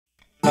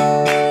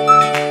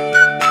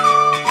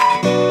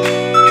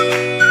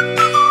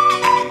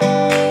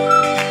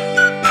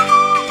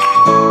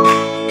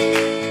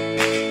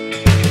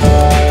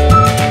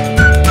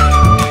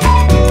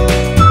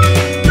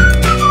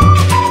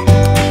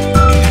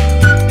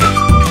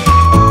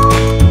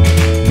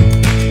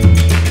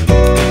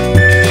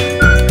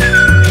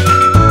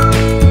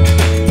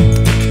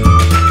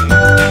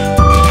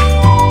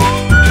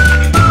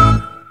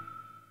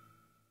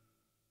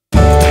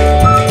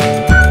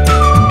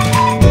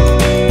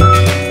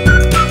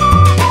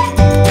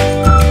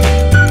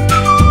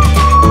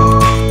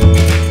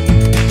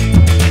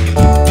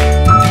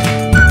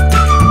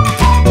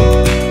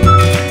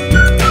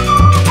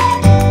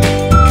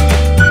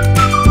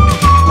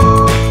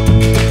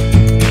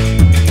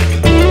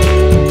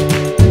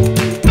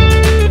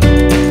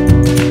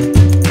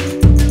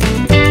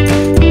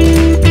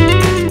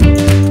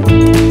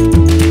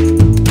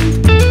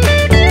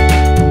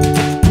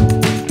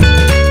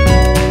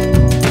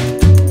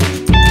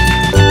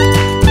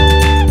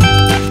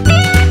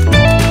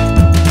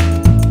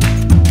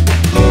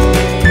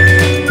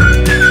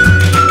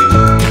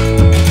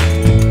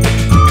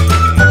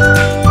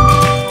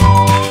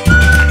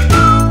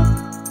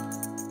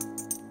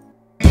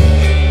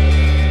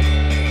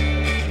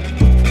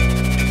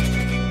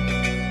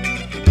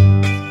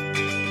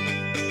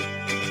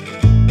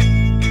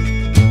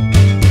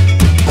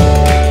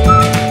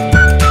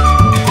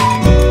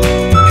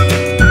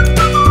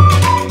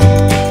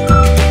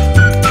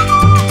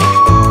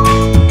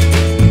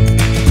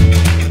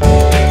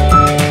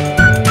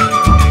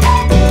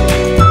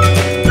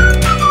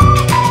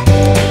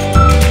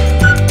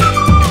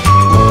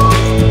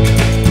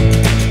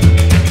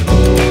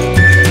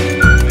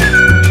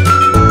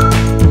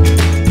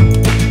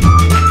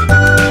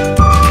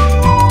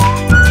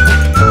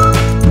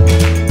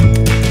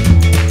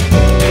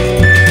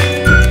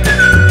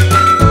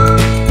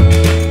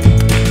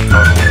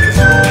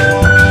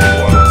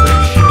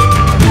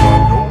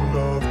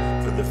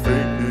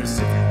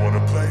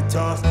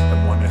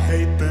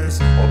hate this,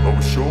 I'll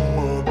always show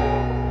up.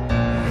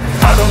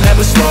 I don't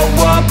ever slow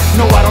up,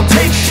 no I don't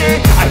take shit.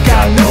 I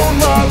got no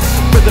love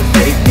for the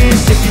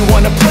fakeness. If you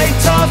wanna play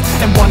tough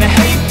and wanna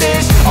hate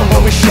this, I'll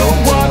always show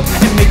up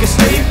and make a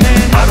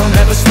statement. I don't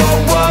ever slow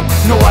up,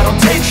 no I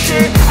don't take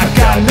shit. I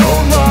got no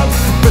love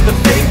for the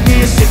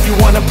fakeness. If you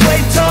wanna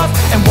play tough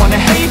and wanna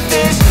hate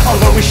this,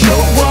 I'll always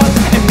show up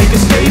and make a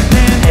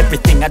statement.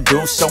 Everything I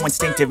do so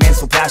instinctive and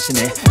so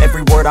passionate.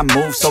 Every word I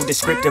move so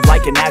descriptive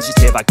like an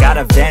adjective. I got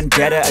a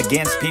vendetta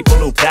against people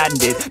who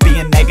patented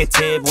being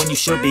negative when you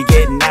should be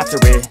getting after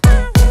it.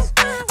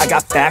 I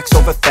got facts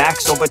over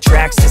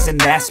tracks, this and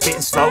that.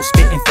 Spitting slow,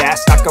 spitting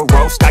fast. I could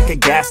roast, I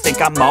could gas.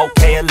 Think I'm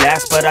okay at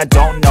last, but I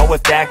don't know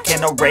if that can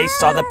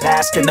erase all the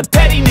past. And the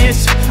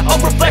pettiness, a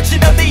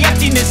reflection of the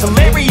emptiness.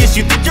 Hilarious,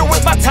 you think you're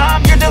worth my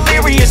time, you're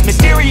delirious.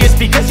 Mysterious,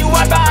 because you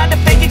hide behind a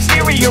fake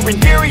exterior.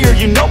 Inferior,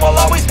 you know I'll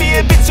always be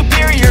a bit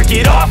superior.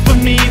 Get off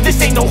of me, this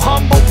ain't no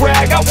humble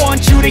brag. I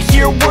want you to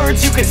hear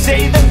words, you can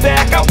say them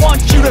back. I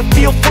want you to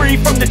feel free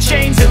from the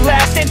chains at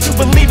last, and to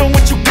believe in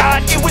what you got,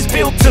 it was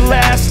built to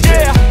last,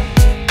 yeah.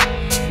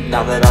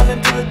 Now that I've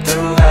been put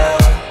through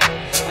hell,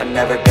 I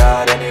never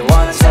got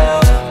anyone's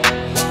help.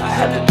 I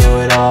had to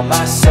do it all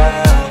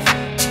myself.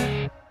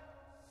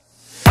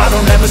 I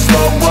don't ever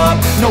slow up,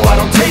 no I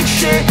don't take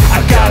shit.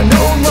 I got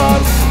no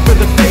love for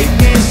the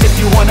fakeness. If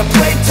you wanna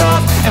play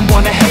tough and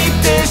wanna hate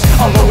this,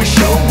 I'll always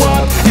show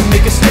up and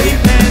make a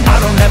statement. I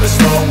don't ever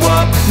slow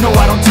up, no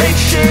I don't take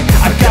shit.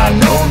 I got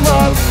no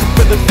love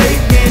for the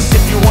fakeness.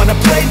 If you wanna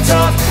play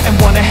tough and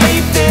wanna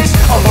hate this,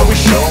 I'll always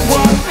show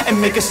up and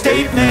make a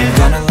statement.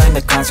 Gonna learn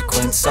the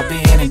consequence of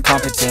being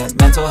incompetent.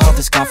 Mental health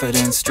is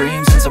confidence,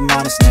 dreams and some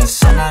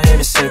honestness. I'm not here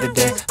to save the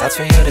day, that's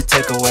for you to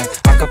take away.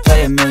 I could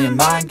play a million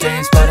mind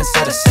games, but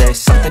instead I say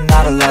something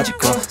not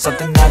illogical,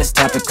 something that is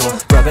topical.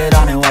 Rub it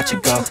on and watch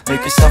it go,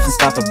 make yourself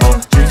unstoppable.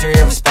 Dreams are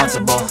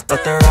irresponsible,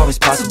 but they're always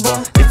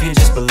possible. If you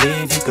just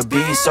believe, you could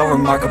be so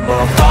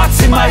remarkable.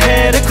 Thoughts in my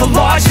head, a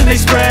collage and they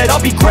spread.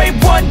 I'll be great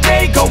one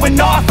day, going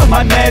off of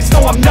my meds.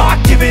 No, I'm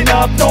not giving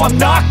up, no, I'm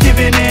not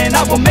giving in.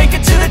 I will make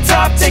it to the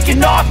top,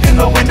 taking off in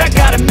the wind. I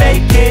gotta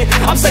make it,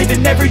 I'm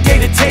saving every day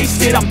to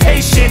taste it. I'm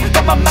patient,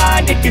 but my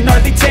mind, it can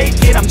hardly take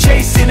it. I'm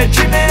chasing a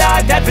dream that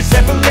I've had for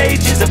several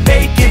ages. A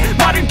vacant,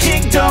 modern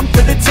kingdom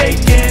for the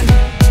taking.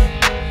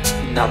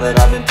 Now that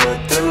I've been put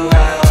through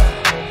hell,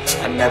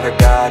 I never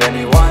got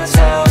anyone's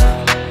help.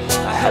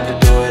 I had to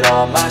do it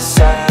all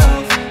myself.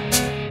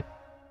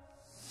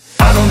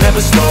 I don't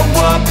ever slow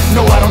up,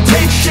 no I don't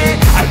take shit.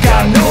 I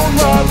got no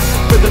love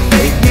for the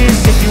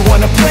fakeness. If you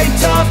wanna play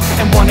tough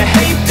and wanna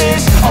hate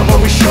this, I'll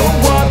always show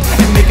up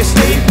and make a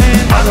statement.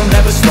 I don't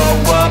ever slow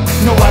up,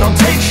 no I don't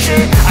take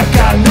shit. I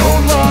got no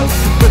love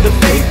for the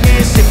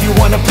fakeness. If you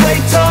wanna play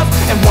tough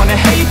and wanna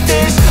hate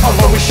this, I'll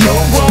always show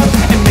up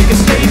and make a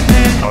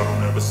statement. I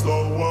don't ever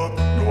slow up,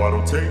 no I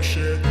don't take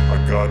shit. I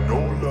got no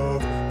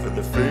love for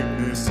the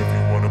fakeness. If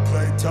you wanna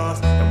play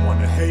tough and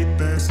wanna hate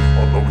this,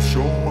 I'll always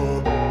show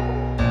up.